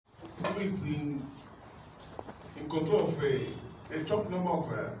is in control of a chunk number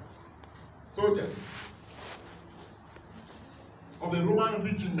of soldiers of the Roman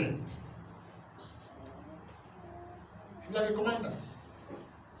regiment. He's like a commander.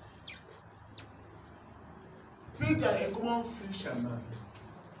 Peter, a common fisherman,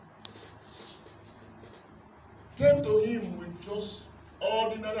 came to him with just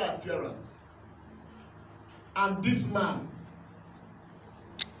ordinary appearance. And this man,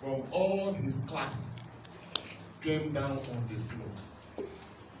 from all his class, came down on the floor.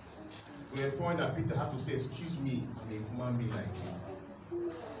 To a point that Peter had to say, excuse me, I'm a human being like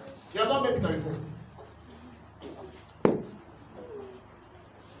you. You have not met Peter before.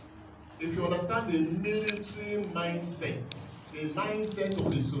 If you understand the military mindset, the mindset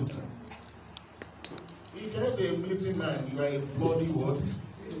of a soldier, if you're not a military man, you are a bloody what?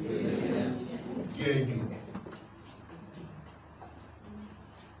 Dare you.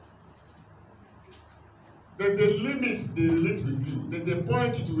 There's a limit they relate with you. There's a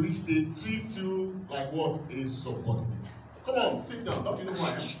point you to reach, they treat you like what? A subordinate. Come on, sit down. Don't you know who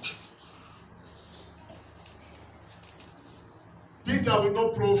I am? Peter with no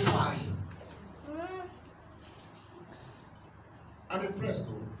profile. I'm impressed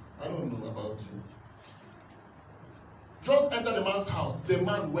though. I don't know about you. Just enter the man's house. The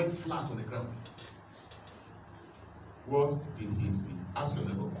man went flat on the ground. What did he see? Ask your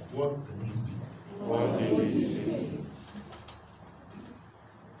neighbor. What did he see? What did he see?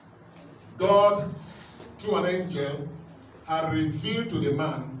 God, through an angel, had revealed to the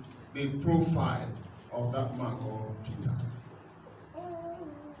man the profile of that man called Peter.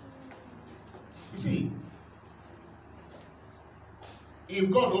 You see, if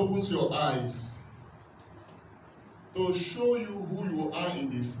God opens your eyes to show you who you are in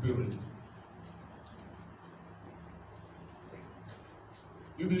the spirit,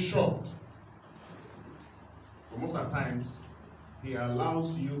 you'll be shocked. But most of the times, He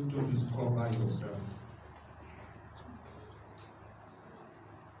allows you to discover yourself.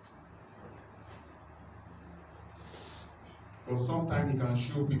 But sometimes He can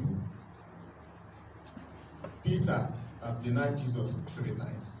show people. Peter had denied Jesus 3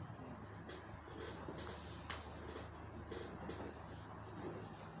 times.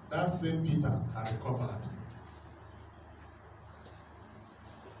 That same Peter had recovered.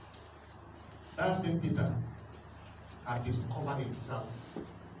 That same Peter had discovered himself.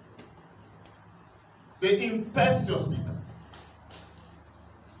 The impetuous Peter.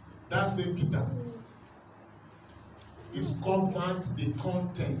 That same Peter discovered the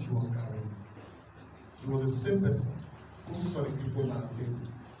content he was carrying. He was the same person who saw the crippled man and said,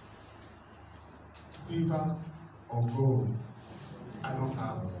 silver or gold I don't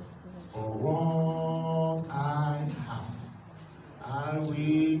have, but what I have, I will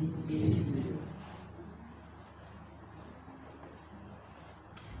give you.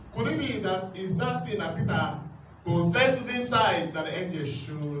 Could it be is that thing that Peter possesses inside that the angel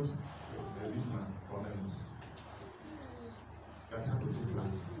showed this man, Cornelius? That had to go flat.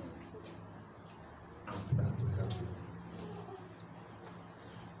 And Peter had to help him.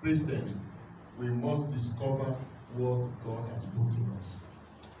 Christians, we must discover what God has put in us.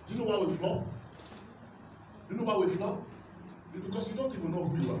 Do you know why we flop? Do you know why we flop? It's because you don't even know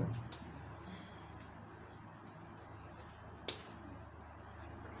who you are.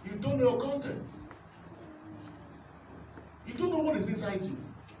 You don't know your content. You don't know what is inside you.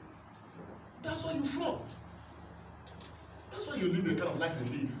 That's why you flop. That's why you live the kind of life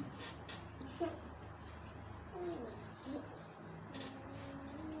you live.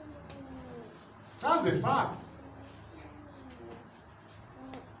 That's a fact.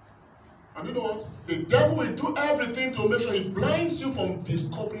 And you know what? The devil will do everything to make sure he blinds you from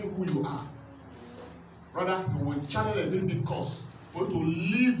discovering who you are. Rather, he will channel a little bit course for you to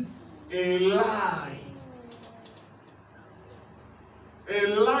live a lie. A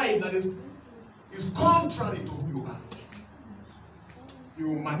life that is contrary to who you are. He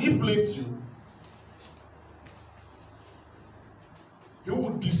will manipulate you. He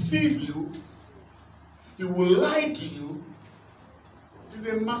will deceive you. He will lie to you. He's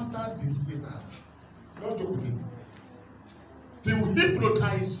a master deceiver. Don't joke with him. He will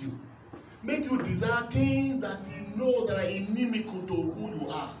hypnotize you. Make you desire things that you know that are inimical to who you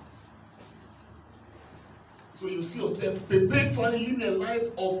are. So you see yourself perpetually living a life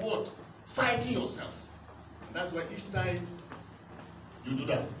of what? Fighting yourself. That's why each time you do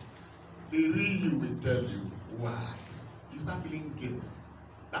that, the real you will tell you why. You start feeling guilt.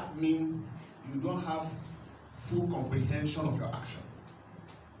 That means you don't have full comprehension of your action.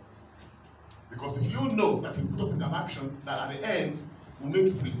 Because if you know that you put up in an action that at the end will make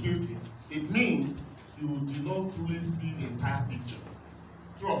you feel guilty, it means you do not truly see the entire picture.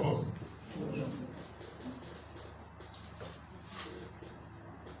 True of us?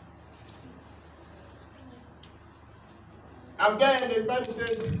 And then the Bible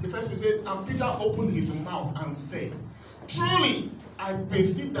says, the first verse says, and Peter opened his mouth and said, truly, I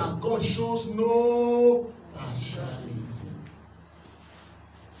perceive that God shows no partiality.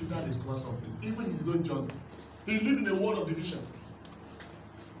 Peter discovered something, even in his own journey. He lived in a world of division.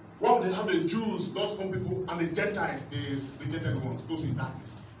 Well, they have the Jews, those own people, and the Gentiles, the rejected ones, those in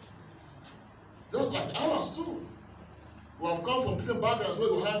darkness. Just like ours too. We have come from different backgrounds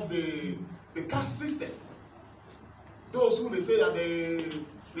where we have the caste system. Those who they say that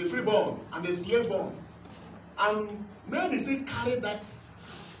they freeborn and they slave-born. And many say carry that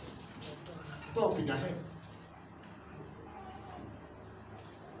stuff in their heads.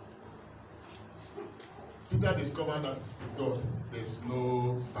 Peter discovered that with God, there's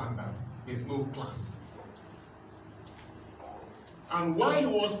no standard, there's no class. And while he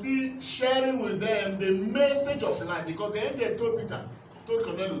was still sharing with them the message of life, because the angel told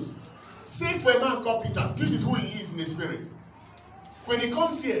Cornelius, seek for a man called Peter. This is who he is in the spirit. When he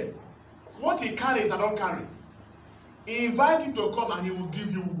comes here, what he carries, I don't carry. He invites him to come and he will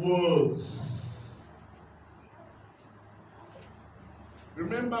give you words.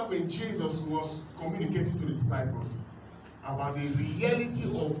 Remember when Jesus was communicating to the disciples about the reality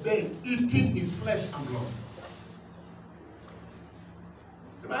of them eating his flesh and blood.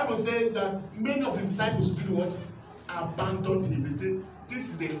 The Bible says that many of the disciples did what? Abandoned him. They said,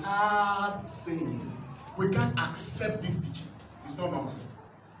 this is a hard saying. We can't accept this teaching. It's not normal.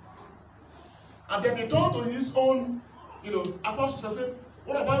 And then he turned to his own, apostles and said,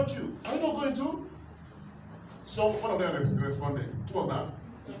 what about you? Are you not going to? So one of them responded. Who was that?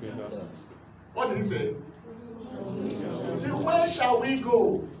 What did he say? He said, where shall we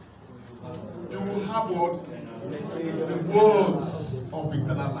go? You will have what? The words of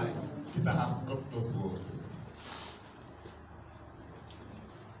eternal life. Peter has got those words.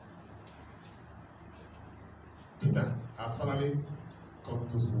 Peter has finally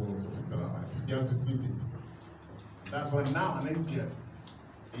got those words of eternal life. He has received it. That's why now an angel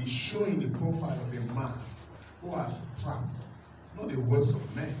is showing the profile of a man who has trapped not the words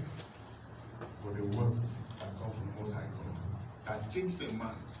of men, but the words that come from the Most High God, that changes a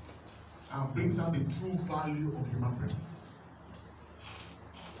man and brings out the true value of the human person.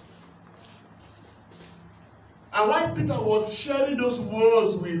 And while Peter was sharing those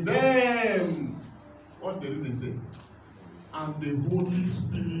words with them, what did they say? And the Holy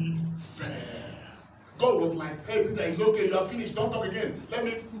Spirit fell. God was like, hey Peter, it's okay, you are finished, don't talk again. Let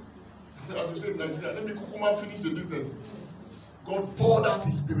me, as we say in Nigeria, let me kukuma finish the business. God poured out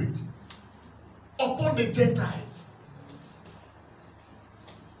his spirit upon the Gentiles.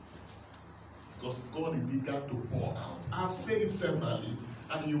 Because God is eager to pour out. I've said it severally,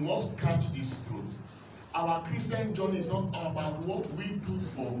 and you must catch this truth. Our Christian journey is not about what we do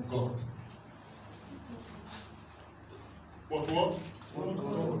for God, but what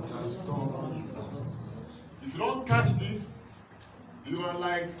God has done in us. If you don't catch this, you are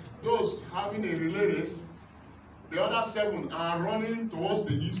like those having a relay race. The other 7 are running towards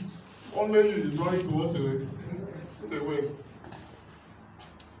the east. Only you is running towards the west.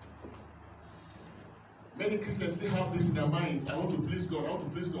 Many Christians still have this in their minds. I want to please God. I want to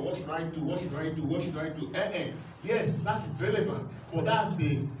please God. What should I do? What should I do? What should I do? Yes, that is relevant. But that's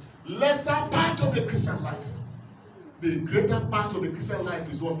the lesser part of the Christian life. The greater part of the Christian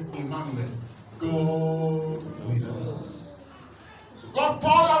life is what? Emmanuel. God with us. So God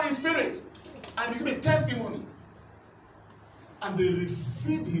poured out his spirit and he gave a testimony. And they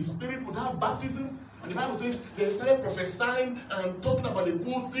received his spirit without baptism. And the Bible says they started prophesying and talking about the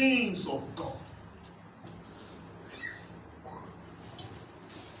good things of God.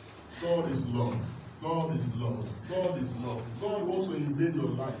 God is love. God is love. God is love. God wants to invade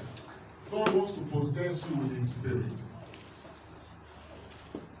your life. God wants to possess you with his spirit.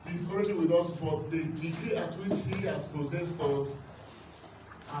 He's already with us, but the degree at which he has possessed us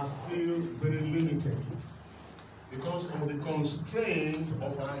are still very limited because of the constraint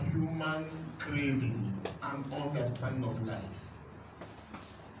of our human cravings and understanding of life.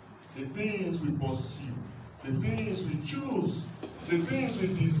 The things we pursue, the things we choose, the things we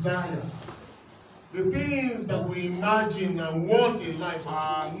desire, the things that we imagine and want in life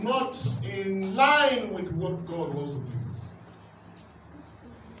are not in line with what God wants to give us.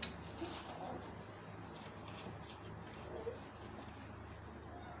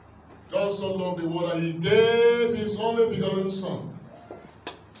 God so loved the world that he gave his only begotten Son,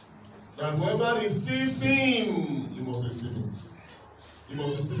 that whoever receives him, he must receive him. You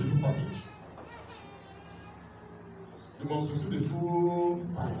must receive the full package. You must receive the full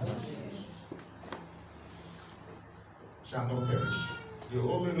package. Shall not perish. The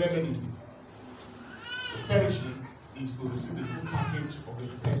only remedy to perishing is to receive the full package of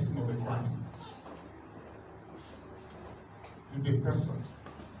the person of the Christ. He's a person.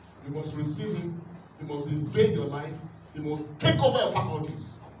 You must receive him. He must invade your life. He must take over your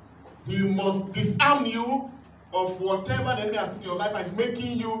faculties. He must disarm you of whatever the enemy has put in your life as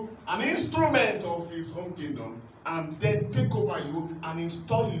making you an instrument of his own kingdom, and then take over you and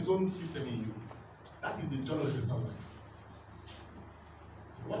install his own system in you. That is the journey of the Christian life.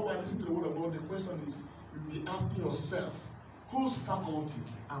 While we are listening to the word of God, the question is, you'll be asking yourself, whose faculty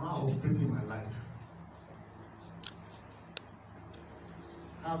am I operating in my life?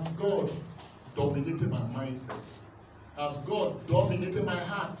 Has God dominated my mindset? Has God dominated my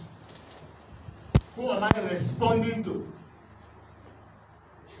heart? Who am I responding to?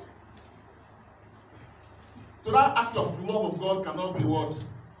 So that act of love of God cannot be what?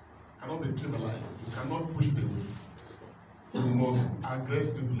 Cannot be trivialized. You cannot push it away. We must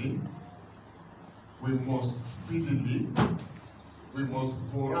aggressively, we must speedily, we must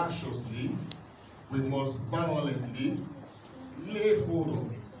voraciously, we must violently lay hold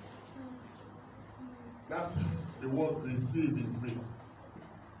on it. That's the word receive in Greek.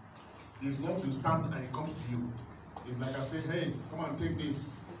 It's not you stand and it comes to you. It's like I say, hey, come and take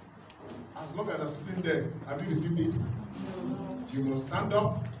this. As long as I'm sitting there, have you received it? You must stand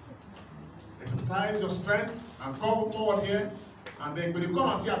up, exercise your strength, and come forward here. And then when you come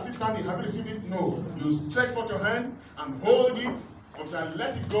and see us standing, have you received it? No. You stretch forth your hand and hold it until I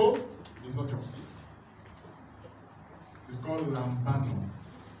let it go. It's not your seat. It's called lambano.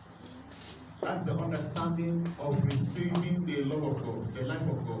 That's the understanding of receiving the love of God, the life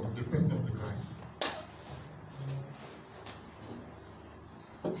of God, the person of the Christ.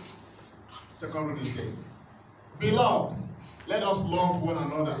 2 Corinthians says, Beloved, let us love one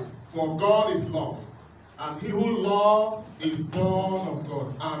another, for God is love. And he who loves is born of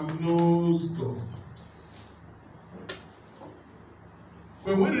God and knows God.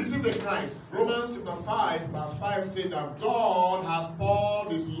 When we receive the Christ, Romans chapter 5, verse 5 says that God has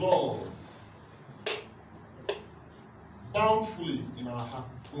poured his love bountifully in our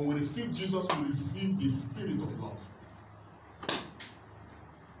hearts. When we receive Jesus, we receive the spirit of love.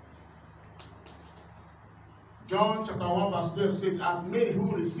 John chapter 1 verse 12 says, as many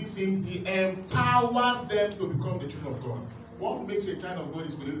who receives him, he empowers them to become the children of God. What makes you a child of God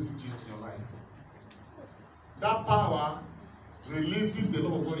is when you receive Jesus in your life. That power releases the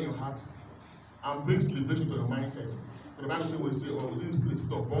love of God in your heart and brings liberation to your mindset. The Bible says, we say, oh, we didn't receive the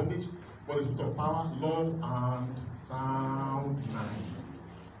spirit of bondage, but the spirit of power, love, and sound mind.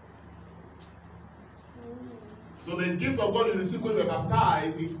 So the gift of God you receive when you are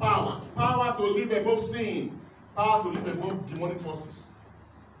baptized is power. Power to live above sin. Power to live above demonic forces.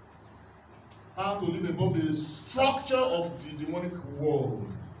 Power to live above the structure of the demonic world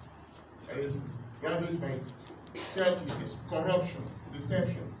that is ravaged by selfishness, corruption,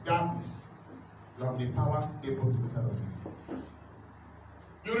 deception, darkness. You have the power deposited inside of you.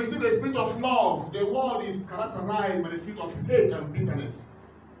 You receive the spirit of love. The world is characterized by the spirit of hate and bitterness.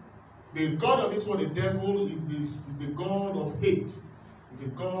 The God of this world, the devil, is the God of hate. Is a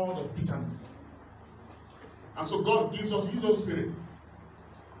God of bitterness. And so God gives us his own spirit.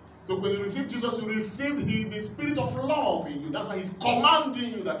 So when you receive Jesus, you receive the spirit of love in you. That's why he's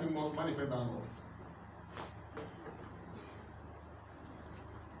commanding you that you must manifest that love.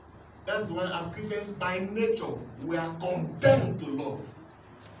 That's why as Christians, by nature, we are condemned to love.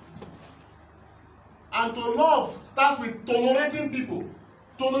 And to love starts with tolerating people.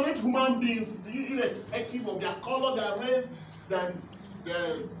 Tolerate human beings irrespective of their color, their race, their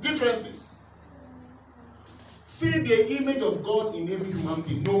differences. See the image of God in every human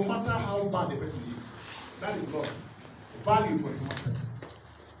being, no matter how bad the person is. That is love. Value for the human person.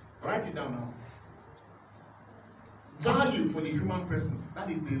 Write it down now. Value for the human person. That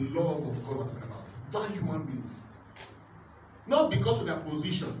is the love of God we're talking about. Value human beings. Not because of their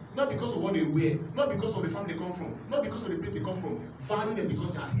position, not because of what they wear, not because of the family they come from, not because of the place they come from. Value them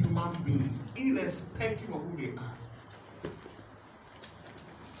because they are human beings, irrespective of who they are.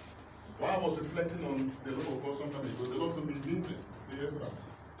 While I was reflecting on the love of God some time ago, the Lord told me, Vincent, I said, yes, sir.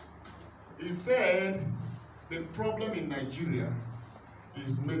 He said, the problem in Nigeria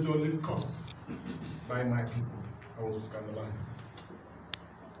is majorly caused by my people. I was scandalized.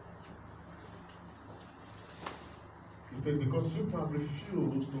 He said, because you have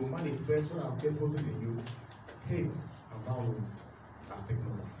refused to manifest what I've deposited in you, hate and violence has taken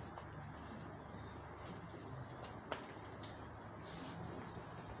over.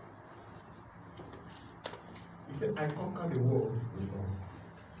 said, I conquer the world with love.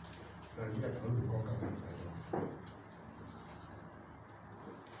 Nigeria cannot be conquered by love.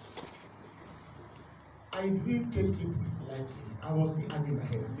 I didn't take it lightly. I was still arguing my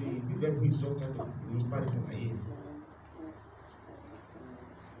head. I said, is it that who is just trying to whisper this in my ears?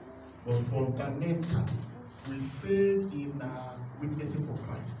 But fundamentally, we fail in witnessing for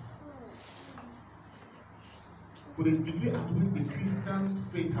Christ. For the degree at which the Christian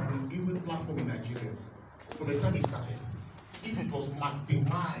faith has been given platform in Nigeria, from the time it started, if it was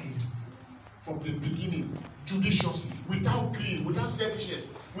maximized from the beginning, judiciously, without greed, without selfishness,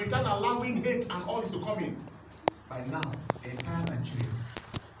 without allowing hate and all this to come in, by now, the entire Nigeria.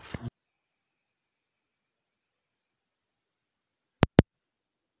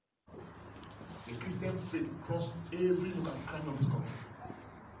 The Christian faith crossed every look and kind of this country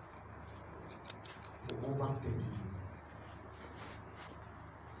for over 30 years.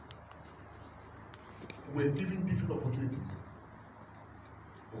 We're given different opportunities,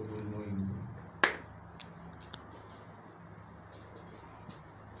 but we're not using it.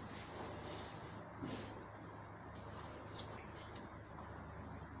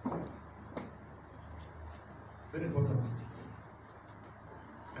 Very important.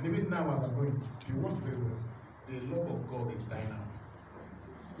 And even now, as I'm going, if you watch very well, the love of God is dying out.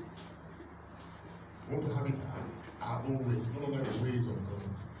 We want to have it our own ways, no longer the ways of God.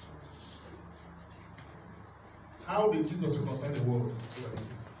 How did Jesus reconcile the world?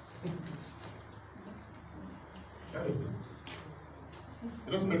 That is it.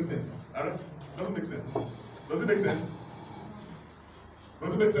 It doesn't make sense. Alright? It doesn't make sense. Does it make sense?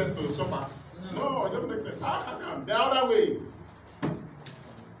 Does it make sense to suffer? No, it doesn't make sense. How come? There are other ways.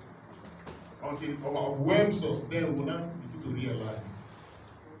 Until it overwhelms us, then we'll not begin to realize.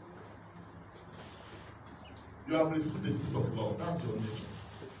 You have received the spirit of love. That's your nature.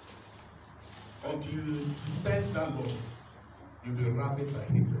 Until you dispense that love, you'll be ravaged by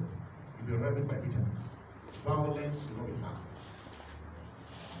hatred. You'll be ravaged by bitterness. Violence will not be found.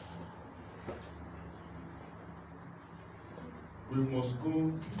 We must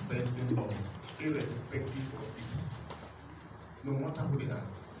go dispensing love, irrespective of people, no matter who they are.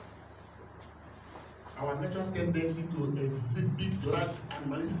 Our natural tendency to exhibit that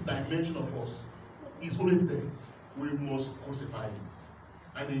animalistic dimension of us is always there. We must crucify it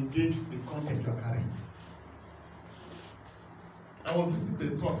and engage the content you are carrying. I was listening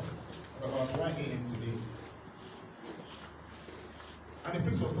to a talk about 1 a.m. today, and the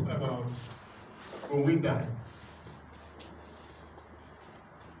priest was talking about when we die.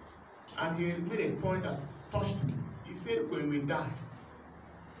 And he made a point that touched me. He said, when we die,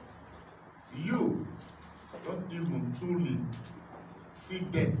 you don't even truly see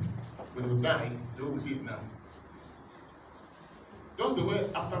death. When you die, they will see it now. Just the way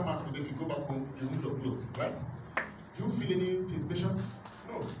after Mass today, if you go back home, you remove your clothes, right? Do you feel anything special?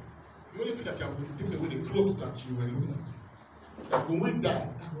 No. You only feel that you have to take away the clothes that you were looking at. That when we die,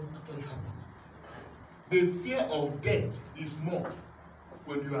 that's what actually happens. The fear of death is more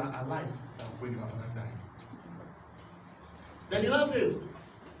when you are alive than when you have not died. Then he now says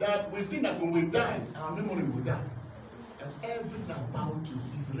that we think that when we die, our memory will die. And everything about you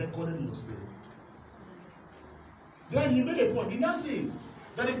is recorded in your spirit. Then he made a point. He now says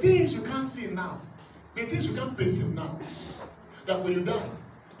that the things you can't see now, the things you can't perceive now, that when you die,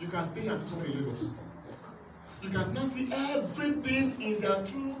 you can stay and see somebody in Lagos. You can now see everything in their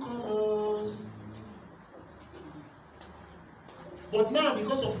true colors. But now,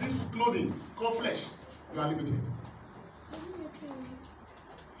 because of this clothing called flesh, you are limited.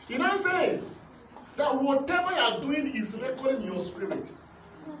 He now says that whatever you are doing is recorded in your spirit.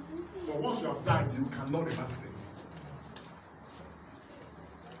 But once you have died, you cannot reverse it.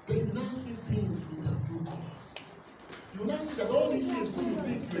 Then you now see things in their true colors. You now see that all these things when you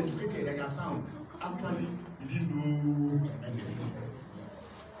think you're educated and you're sound, actually you didn't know anything.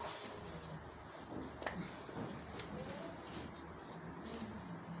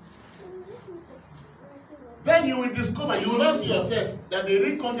 Then you will discover, you will not see yourself that the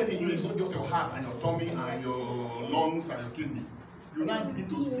real content in you is not just your heart and your tummy and your lungs and your kidney. You now begin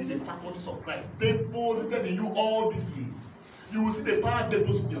to see the faculties of Christ deposited in you all these years. You will see the power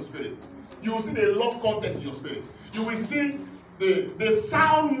deposited in your spirit. You will see the love content in your spirit. You will see the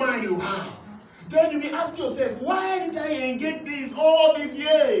sound mind you have. Then you will ask yourself, why did I engage this all these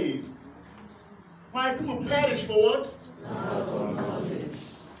years? My people perish for what?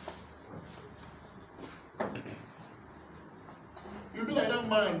 You'll be like that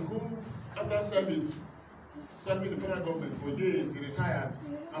man who, after service, serving the federal government for years, he retired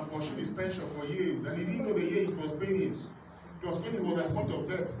and pursued his pension for years, and he didn't know the year it was paying him. It was when he was at the point of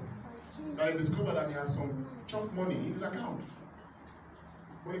death. that he discovered that he had some chunk money in his account.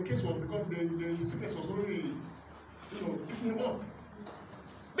 But the case was because the sickness was already, eating him up.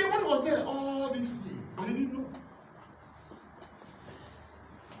 The money was there all these years, but he didn't know.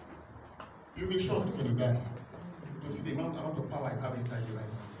 You'll be shocked when you die to see the amount of power I have inside you right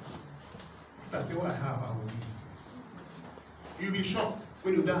now. If I say what I have, I will give. You'll be shocked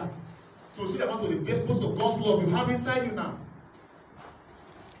when you die to see the amount of the depths of God's love you have inside you now.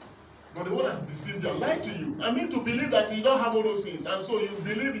 But the world has deceived you and lied to you. I mean to believe that you don't have all those things, and so you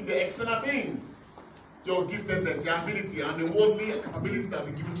believe in the external things, your giftedness, your ability, and the worldly capabilities that have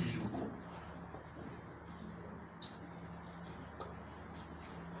been given to you.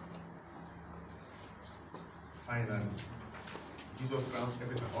 Finally, Jesus crowns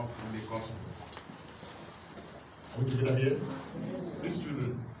everything up in the gospel. Are we together here? Yes. These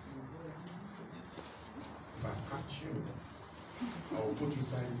children, if I catch you, I will put you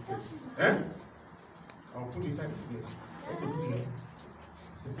inside this place. Eh? I will put you inside this place. What will you put you here?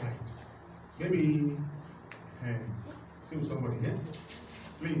 Separate. Maybe see with somebody here.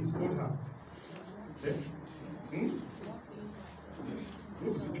 Please hold her. Okay?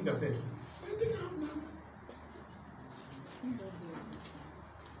 Look, it's yourself. I think I have now.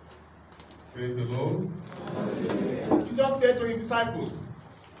 Praise the Lord. Jesus said to his disciples,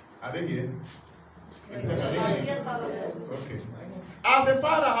 are they here? Yes, okay. As the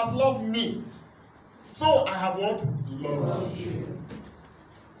Father has loved me, so I have what? Loved you.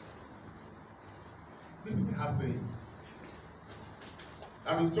 This is a hard saying.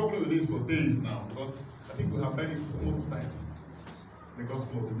 I've been struggling with this for days now because I think we have read it most times in the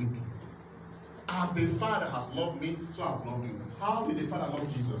Gospel of the Week. As the Father has loved me, so I have loved you. How did the Father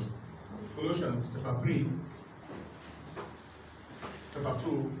love Jesus? Colossians chapter 3, chapter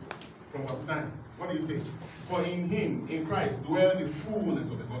 2, from verse 9. What do you say? For in him, in Christ, dwell the fullness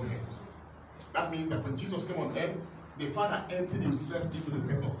of the Godhead. That means that when Jesus came on earth, the Father emptied himself into the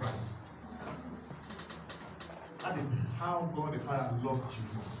presence of Christ. That is how God the Father loved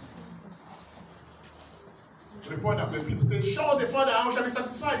Jesus. To the point that when Philip says, show the Father, I shall be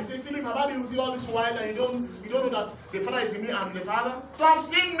satisfied. He said, Philip, have I been with you all this while and you don't know that the Father is in me and the Father? To have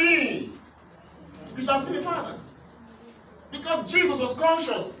seen me, you shall see the Father. Because Jesus was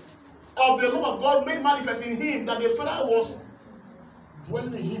conscious of the love of God made manifest in him, that the Father was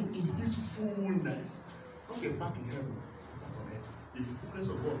dwelling in him in his fullness. Not the part in heaven, the fullness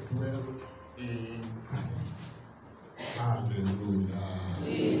of God dwelled in Christ. Hallelujah.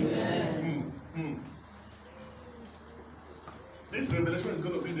 Amen. This revelation is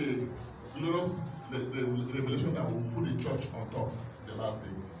going to be the glorious the revelation that will put the church on top in the last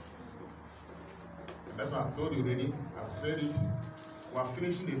days. And that's what I've told you already. I've said it. We are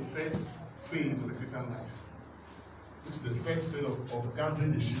finishing the first phase of the Christian life, which is the first phase of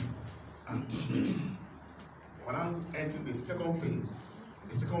gathering the sheep and teaching the sheep. We're now entering the second phase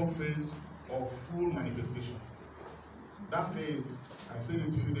of full manifestation. That phase, I said it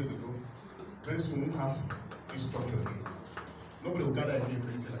a few days ago, very soon we'll have this structure again. Nobody will gather again for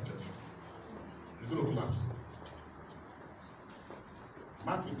anything like church. It's going to collapse.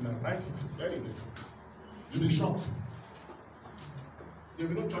 Mark it now, write it, very good. You'll be shocked. There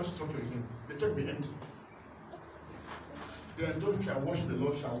will be no church structure again. The church will be empty. Then those who shall worship the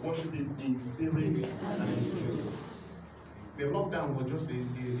Lord shall worship him in spirit and in truth. The lockdown was just a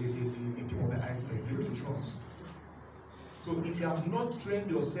tip of the iceberg. The real trust. So if you have not trained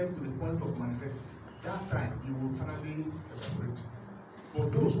yourself to the point of manifesting, that time you will finally evaporate.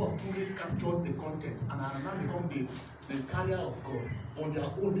 But those who have fully captured the content and are now become the carrier of God, on their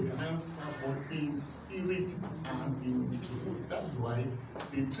own they can answer God in spirit and in truth. That is why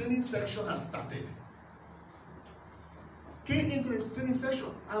the training section has started. Came into the training section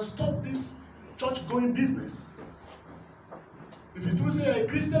and stop this church-going business. If you truly say you're a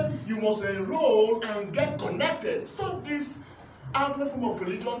Christian, you must enroll and get connected. Stop this outward form of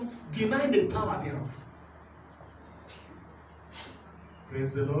religion, denying the power thereof.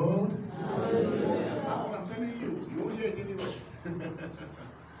 Praise the Lord. Hallelujah. That's what I'm telling you. You won't hear it anywhere.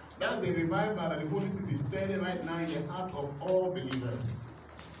 That's the revival that the Holy Spirit is stirring right now in the heart of all believers.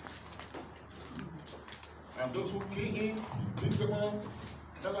 And those who came in,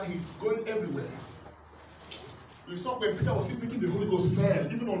 that's why he's going everywhere. You saw when Peter was speaking, the Holy Ghost fell,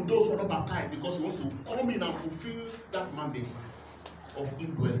 even on those who are not baptized, because he wants to come in and fulfill that mandate of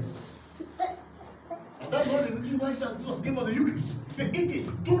indwelling. And that's why the reason why Jesus gave us the Eucharist. He said, eat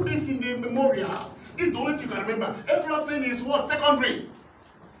it. Do this in the memorial. This is the only thing you can remember. Everything is what? Secondary.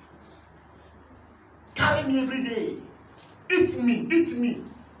 Carry me every day. Eat me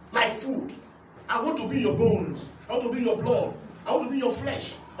like food. I want to be your bones. I want to be your blood. I want to be your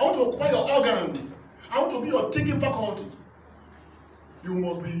flesh. I I want to occupy your organs. I want to be your thinking faculty. You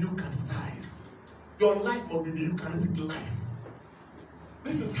must be Eucharisticized. Your life must be the Eucharistic life.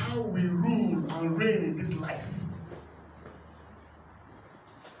 This is how we rule and reign in this life.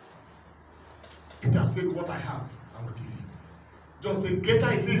 Peter said, what I have, I will give you. John said,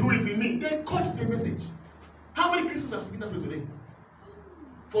 greater is he who is in me. They caught the message. How many Christians are speaking that way today?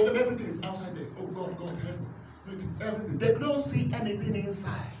 For them, everything is outside there. Oh, God, heaven. Everything. They don't see anything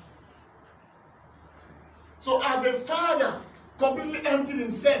inside. So as the Father completely emptied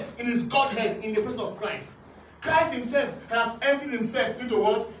himself in his Godhead in the person of Christ, Christ himself has emptied himself into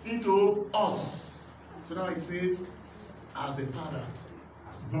what? Into us. So now he says, as the Father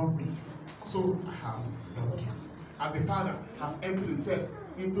has loved me, so I have loved you. As the Father has emptied himself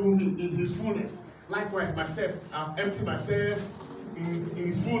into me in his fullness, likewise myself, I have emptied myself in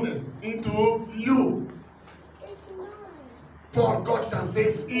his fullness into you. Paul got it and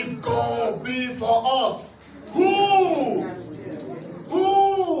says, if God be for us, who?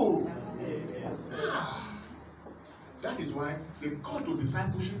 That is why the call to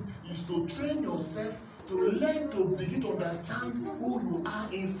discipleship is to train yourself to learn to begin to understand who you are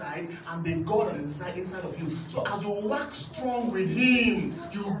inside and the God that is inside of you. So as you work strong with him,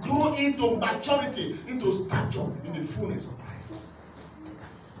 you grow into maturity, into stature in the fullness of Christ.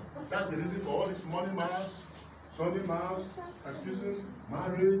 That's the reason for all this morning mass, Sunday mass, catechism,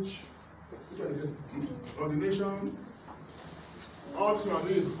 marriage, ordination, all this one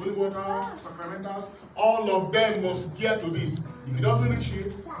is holy water, sacramentals, all of them must gear to this. If it doesn't reach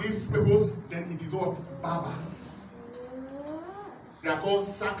this purpose, then it is what? Barbers. They are called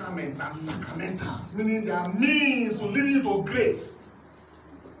sacraments and sacramentals, meaning they are means to lead you to grace.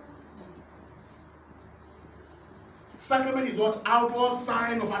 Sacrament is what? Outward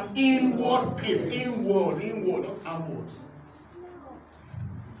sign of an inward grace. Inward, not outward.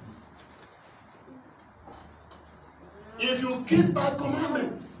 If you keep my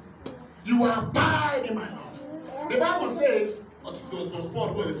commandments, you abide in my love. The Bible says, it was Paul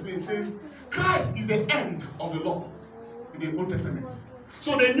who was explaining, says, Christ is the end of the law in the Old Testament.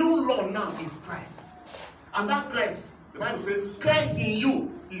 So the new law now is Christ. And that Christ, the Bible says, Christ in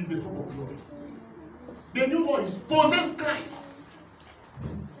you is the hope of glory. The new law is possess Christ.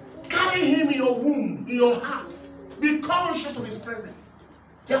 Carry him in your womb, in your heart. Be conscious of his presence.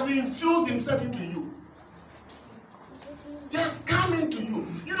 He has infused himself into you. He has come into you.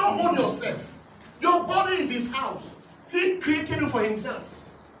 You don't own yourself. Your body is his house. He created you for himself.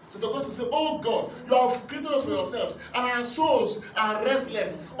 So the gospel says, oh God, you have created us for yourselves, and our souls are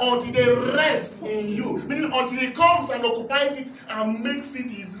restless until they rest in you. Meaning until he comes and occupies it and makes it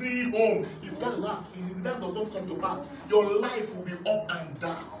his real home. If that does not come to pass, your life will be up and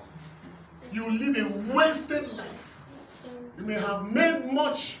down. You live a wasted life. You may have made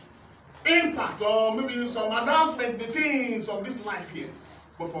much impact or maybe some advancement in the things of this life here,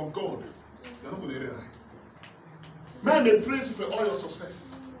 but for God, you're not going to rely. Man may praise you for all your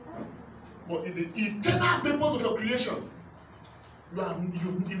success, but in the eternal purpose of your creation,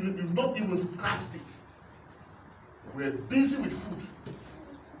 you've not even scratched it. We're busy with food,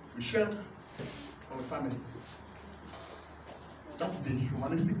 with shelter, and with family. That's the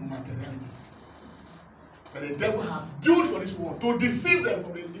humanistic materiality that the devil has built for this world to deceive them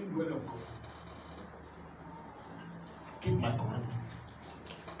from the indwelling of God. Keep my commandment.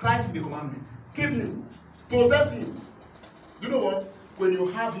 Christ is the commandment. Keep him. Possess him. You know what? When you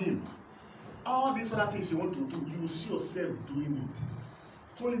have him, all these other things you want to do, you will see yourself doing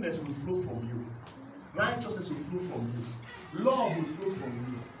it. Holiness will flow from you. Righteousness will flow from you. Love will flow from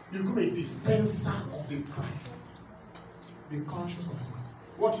you. You become a dispenser of the Christ. Be conscious of him.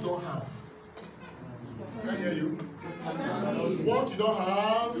 What you don't have. Can I hear you? What you don't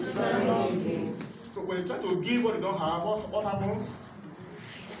have. So when you try to give what you don't have, what happens?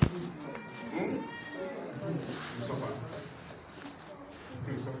 You suffer.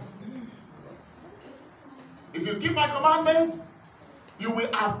 You suffer. If you keep my commandments, you will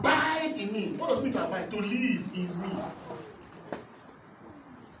abide in me. What does it mean to abide? To live in me.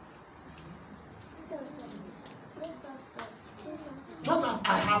 Just as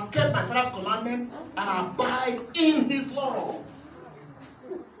I have kept my Father's commandment and abide in his law.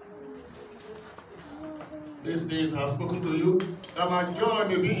 These days I have spoken to you, that my joy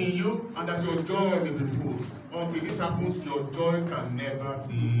may be in you, and that your joy may be full. Until this happens, your joy can never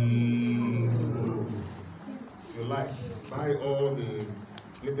be full. Your life, buy all the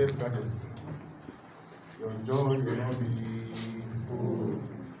latest gadgets. Your joy will not be full.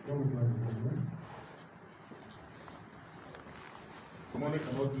 Money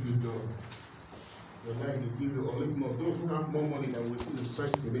cannot do the job. Your life they give you, or if not, those who have more money than we see the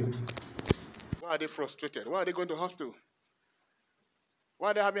search today. Why are they frustrated? Why are they going to hospital?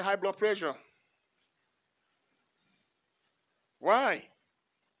 Why are they having high blood pressure? Why?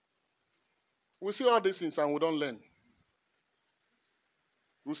 We see all these things and we don't learn.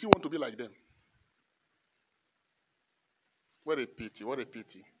 We still want to be like them. What a pity, what a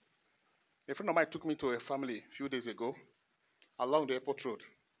pity. A friend of mine took me to a family a few days ago along the airport road.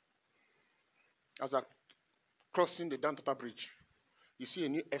 As I crossing the Dantata Bridge, you see a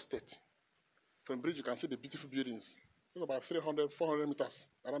new estate. From the bridge, you can see the beautiful buildings. It's about 300, 400 meters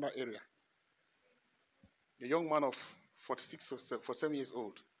around that area. A young man of 46 or 47 years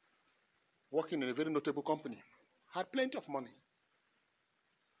old, working in a very notable company, had plenty of money.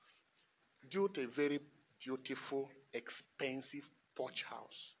 Built a very beautiful, expensive porch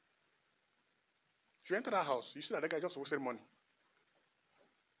house. If you enter that house, you see that guy just wasted money.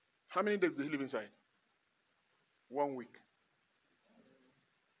 How many days did he live inside? 1 week.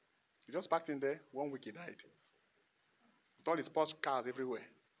 He just packed in there, 1 week he died. With all his sports cars everywhere.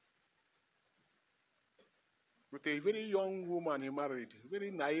 With a very young woman he married,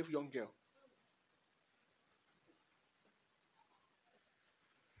 very naive young girl.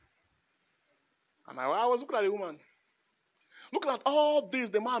 And I was looking at the woman. Looking at all this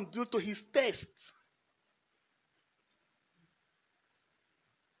the man built to his taste.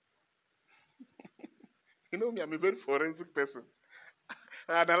 You know me, I'm a very forensic person.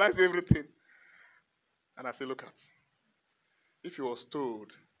 I analyze everything. And I say, look at, if he was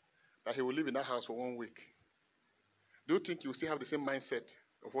told that he will live in that house for 1 week, do you think he will still have the same mindset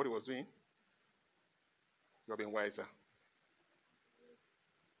of what he was doing? You have been wiser.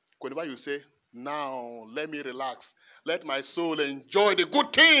 Whenever you say, now let me relax, let my soul enjoy the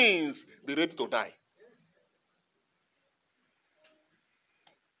good things, be ready to die.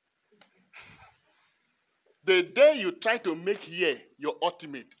 The day you try to make here your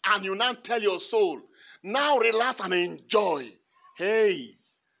ultimate, and you now tell your soul, now relax and enjoy, hey,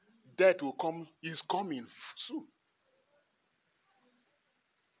 death will come, is coming soon.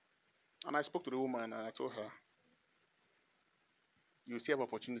 And I spoke to the woman and I told her, you still have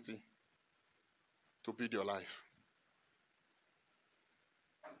opportunity to build your life.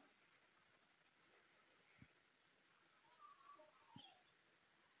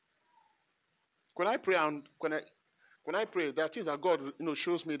 When I pray and when I pray, there are things that God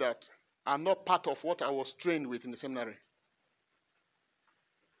shows me that are not part of what I was trained with in the seminary.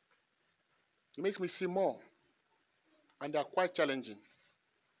 It makes me see more, and they are quite challenging.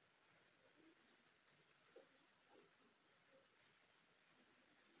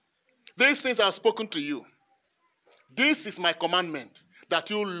 These things I have spoken to you. This is my commandment, that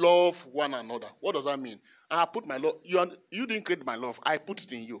you love one another. What does that mean? I have put my love. You didn't create my love. I put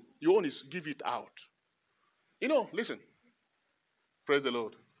it in you. You only give it out. Listen. Praise the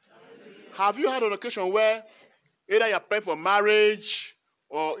Lord. Have you had an occasion where either you're praying for marriage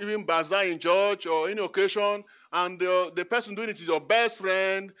or even bazaar in church or any occasion, and the person doing it is your best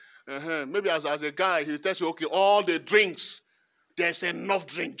friend? Maybe as a guy, he tells you, okay, all the drinks, there's enough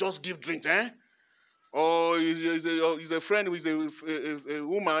drink, just give drinks, Or he's a friend with a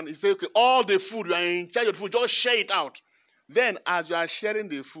woman, he says, okay, all the food, you are in charge of the food, just share it out. Then, as you are sharing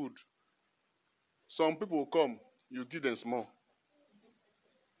the food, some people will come, you give them small.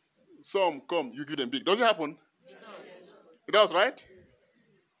 Some come, you give them big. Does it happen? It does, right?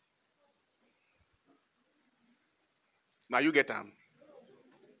 Now you get them.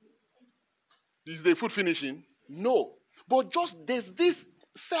 Is the food finishing? No. But just there's this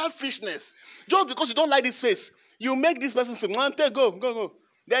selfishness. Just because you don't like this face, you make this person say, man, take, go.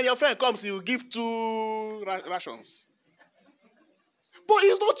 Then your friend comes, he will give 2 rations. But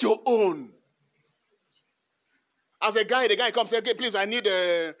it's not your own. As a guy, the guy comes, say, okay, please, I need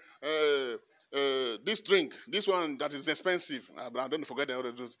this drink, this one that is expensive. I don't forget the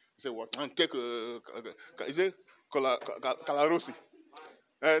other juice. He said, what? And take, is it Calarosi?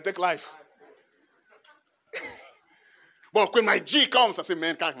 Take life. But when my G comes, I say,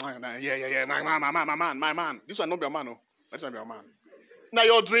 man, yeah, my man. This one not be a man, no. This one be a man. Now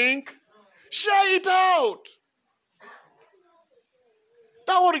your drink, share it out.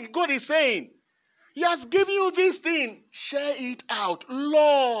 That's what God is saying. He has given you this thing. Share it out.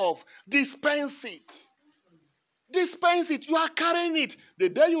 Love. Dispense it. Dispense it. You are carrying it. The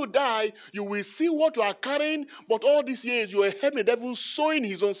day you die, you will see what you are carrying. But all these years, you are helping the devil sowing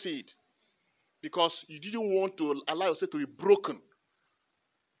his own seed. Because you didn't want to allow yourself to be broken.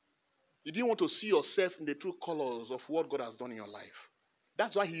 You didn't want to see yourself in the true colors of what God has done in your life.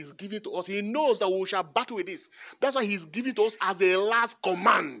 That's why He's giving to us. He knows that we shall battle with this. That's why He's giving to us as a last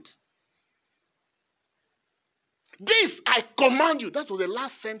command. This I command you. That was the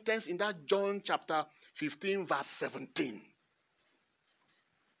last sentence in that John chapter 15, verse 17.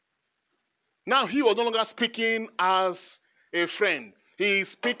 Now he was no longer speaking as a friend. He is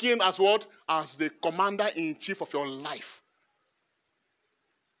speaking as what? As the commander-in-chief of your life.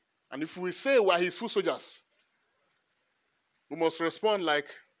 And if we say we are his foot soldiers, we must respond like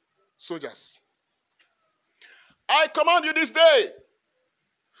soldiers. I command you this day,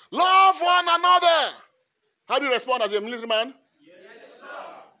 love one another. How do you respond as a military man? Yes, sir.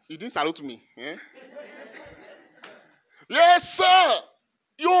 You didn't salute me. Eh? Yes, sir.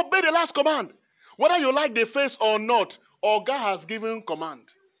 You obey the last command. Whether you like the face or not, or God has given command.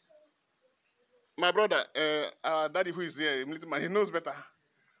 My brother, our daddy who is here, a military man, he knows better.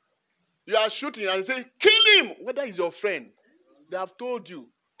 You are shooting and you say, kill him. Whether he's your friend, they have told you,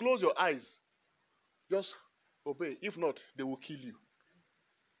 close your eyes. Just obey. If not, they will kill you.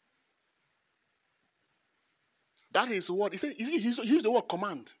 That is what he said. He used the word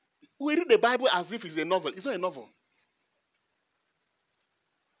command. We read the Bible as if it's a novel. It's not a novel.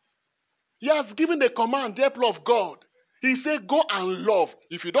 He has given the command, the people of God. He said, go and love.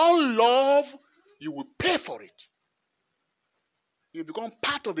 If you don't love, you will pay for it. You become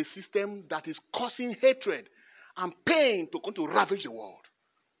part of the system that is causing hatred and pain to come to ravage the world.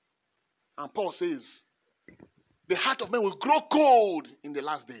 And Paul says, the heart of man will grow cold in the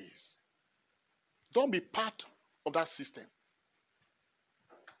last days. Don't be part of that system.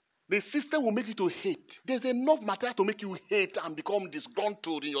 The system will make you to hate. There's enough material to make you hate and become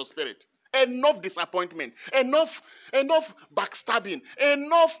disgruntled in your spirit. Enough disappointment. Enough backstabbing.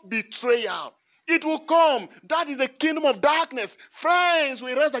 Enough betrayal. It will come. That is the kingdom of darkness. Friends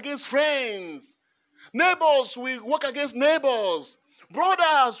will rise against friends. Neighbors will work against neighbors.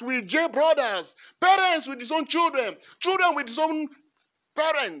 Brothers will jail brothers. Parents with disown children. Children with disown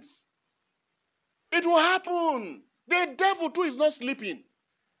parents. It will happen. The devil too is not sleeping.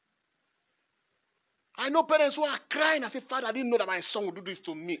 I know parents who are crying. I say, Father, I didn't know that my son would do this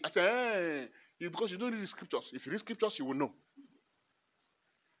to me. I say, because you don't read the scriptures. If you read scriptures, you will know.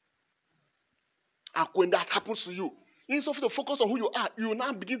 And when that happens to you, instead of to focus on who you are, you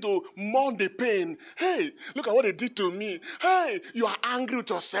now begin to mourn the pain. Hey, look at what they did to me. Hey, you are angry with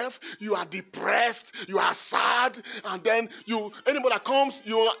yourself. You are depressed. You are sad. And then anybody that comes,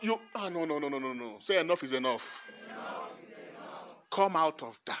 no. Say enough is enough. Enough is enough. Come out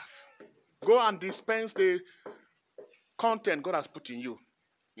of that. Go and dispense the content God has put in you.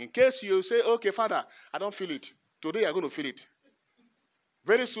 In case you say, okay, Father, I don't feel it. Today you're going to feel it.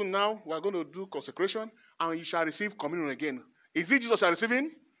 Very soon now, we're going to do consecration and you shall receive communion again. Is it Jesus you are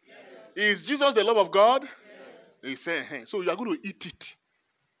receiving? Yes. Is Jesus the love of God? Yes. He said, hey. So you are going to eat it.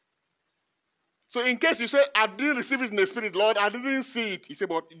 So in case you say, I didn't receive it in the spirit, Lord, I didn't see it. He said,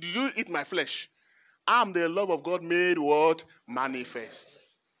 but did you eat my flesh? I'm the love of God made what? Manifest.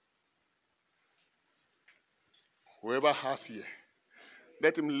 Whoever has here,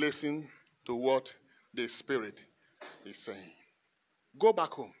 let him listen to what the Spirit is saying. Go back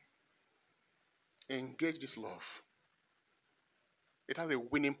home. Engage this love. It has a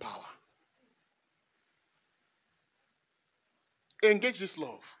winning power. Engage this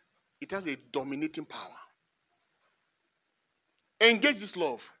love. It has a dominating power. Engage this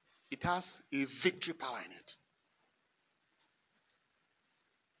love. It has a victory power in it.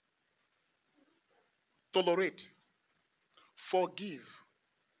 Tolerate. Forgive.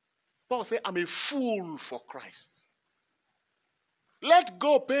 Paul said, I'm a fool for Christ. Let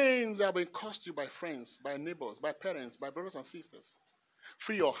go pains that have been caused you by friends, by neighbors, by parents, by brothers and sisters.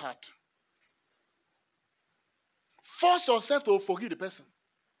 Free your heart. Force yourself to forgive the person.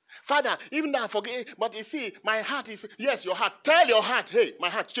 Father, even though I forgive, but you see, my heart is, yes, your heart. Tell your heart, hey, my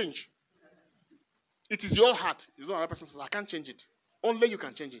heart, change. It is your heart. It's not another person says, I can't change it. Only you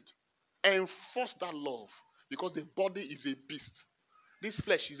can change it. Enforce that love because the body is a beast. This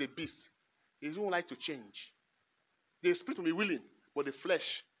flesh is a beast. It doesn't like to change. The spirit will be willing, but the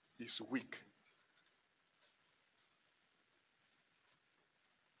flesh is weak.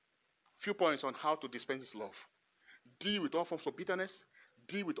 Few points on how to dispense this love. Deal with all forms of bitterness.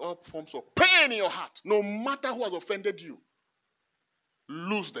 Deal with all forms of pain in your heart. No matter who has offended you,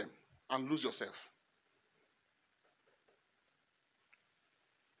 lose them and lose yourself.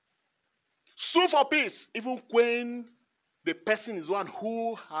 Sue for peace, even when the person is one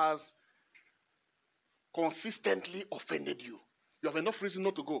who has consistently offended you. You have enough reason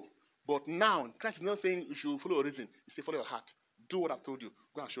not to go. But now, Christ is not saying you should follow a reason. He said, follow your heart. Do what I've told you.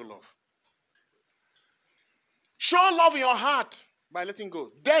 Go and show love. Show love in your heart by letting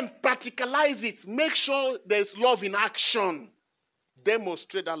go. Then practicalize it. Make sure there's love in action.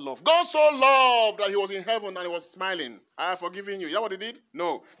 Demonstrate that love. God so loved that he was in heaven and he was smiling. I have forgiven you. Is that what he did?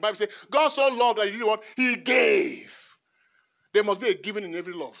 No. The Bible says, God so loved that he did what? He gave. There must be a giving in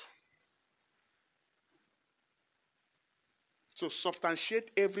every love. So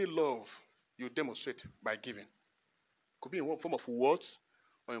substantiate every love you demonstrate by giving. Could be in one form of words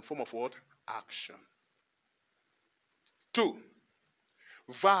or in form of what? Action. 2,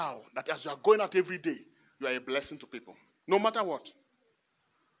 vow that as you are going out every day, you are a blessing to people. No matter what.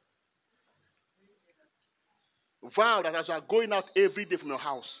 Vow that as you are going out every day from your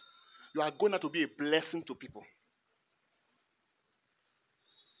house, you are going out to be a blessing to people.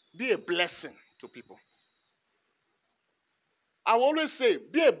 Be a blessing to people. I will always say,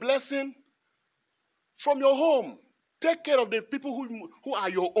 be a blessing from your home. Take care of the people who are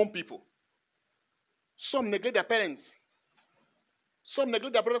your own people. Some neglect their parents. Some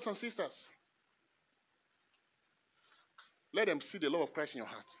neglect their brothers and sisters. Let them see the love of Christ in your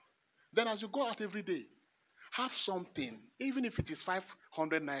heart. Then as you go out every day, have something, even if it is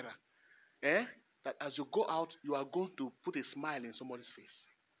 500 naira, that as you go out, you are going to put a smile in somebody's face.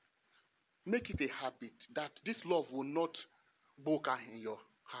 Make it a habit that this love will not boca in your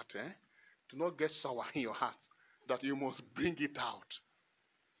heart. Do not get sour in your heart. That you must bring it out.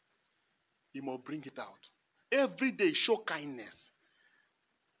 You must bring it out. Every day, show kindness.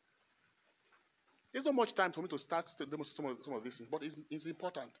 There's not much time for me to start to demonstrate some of these things, but it's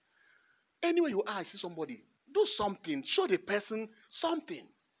important. Anywhere you are, see somebody, do something. Show the person something.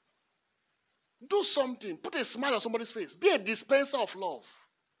 Do something. Put a smile on somebody's face. Be a dispenser of love.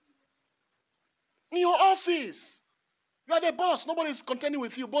 In your office, you are the boss. Nobody is contending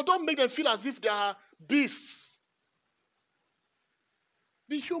with you, but don't make them feel as if they are beasts.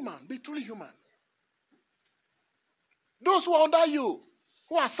 Be human. Be truly human. Those who are under you,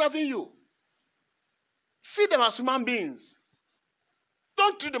 who are serving you, see them as human beings.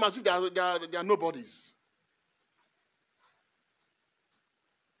 Don't treat them as if they are nobodies.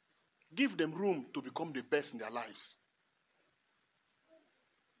 Give them room to become the best in their lives.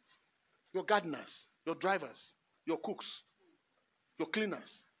 Your gardeners, your drivers, your cooks, your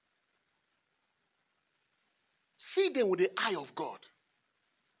cleaners. See them with the eye of God.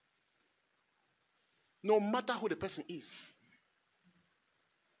 No matter who the person is.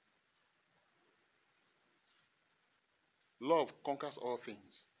 Love conquers all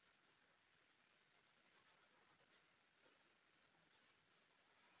things.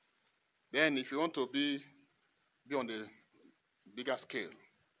 Then if you want to be on the bigger scale,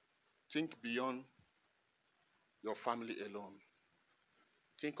 think beyond your family alone.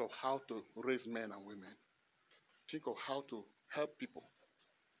 Think of how to raise men and women. Think of how to help people.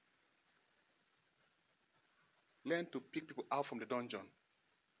 Learn to pick people out from the dungeon.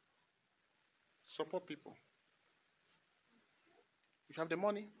 Support people. If you have the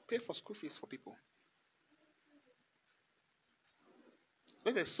money, pay for school fees for people.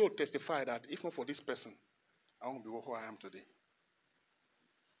 Let the soul testify that if not for this person, I won't be who I am today.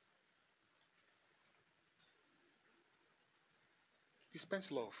 Dispense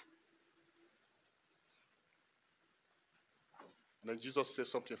love. And then Jesus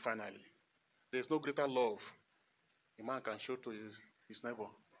says something finally. There is no greater love a man can show to his neighbor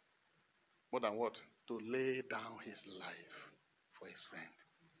more than what? To lay down his life for his friend.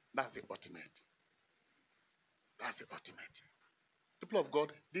 That's the ultimate. That's the ultimate. People of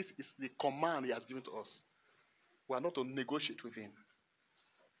God, this is the command he has given to us. We are not to negotiate with him.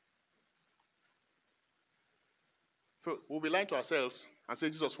 So we'll be lying to ourselves and say,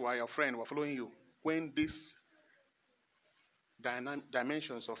 Jesus, we are your friend, we're following you. When these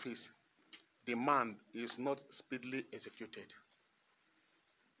dimensions of his demand is not speedily executed.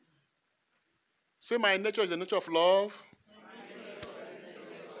 Say, my nature is the nature of love.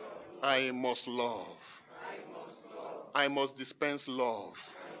 I must love. I must dispense love.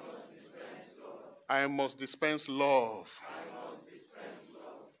 I must dispense love.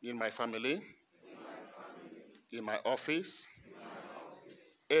 In my family, in my office,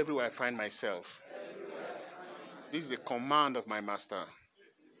 everywhere I find myself. This is the command of my master.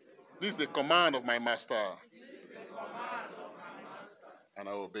 This is the command of my master. And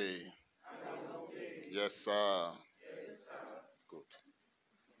I obey. Yes, sir. Good.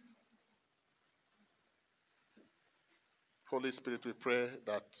 Holy Spirit, we pray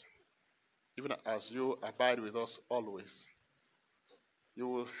that even as you abide with us always, you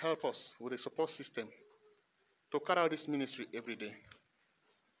will help us with a support system to carry out this ministry every day.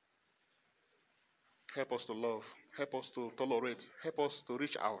 Help us to love. Help us to tolerate. Help us to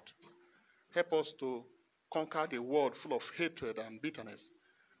reach out. Help us to conquer the world full of hatred and bitterness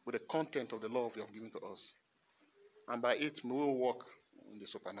with the content of the love you have given to us. And by it, we will walk in the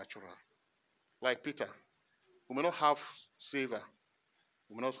supernatural. Like Peter, we may not have silver,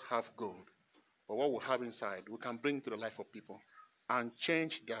 we may not have gold, but what we have inside, we can bring to the life of people and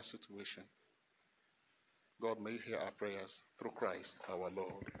change their situation. God, may you hear our prayers through Christ our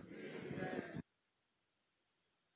Lord. Amen.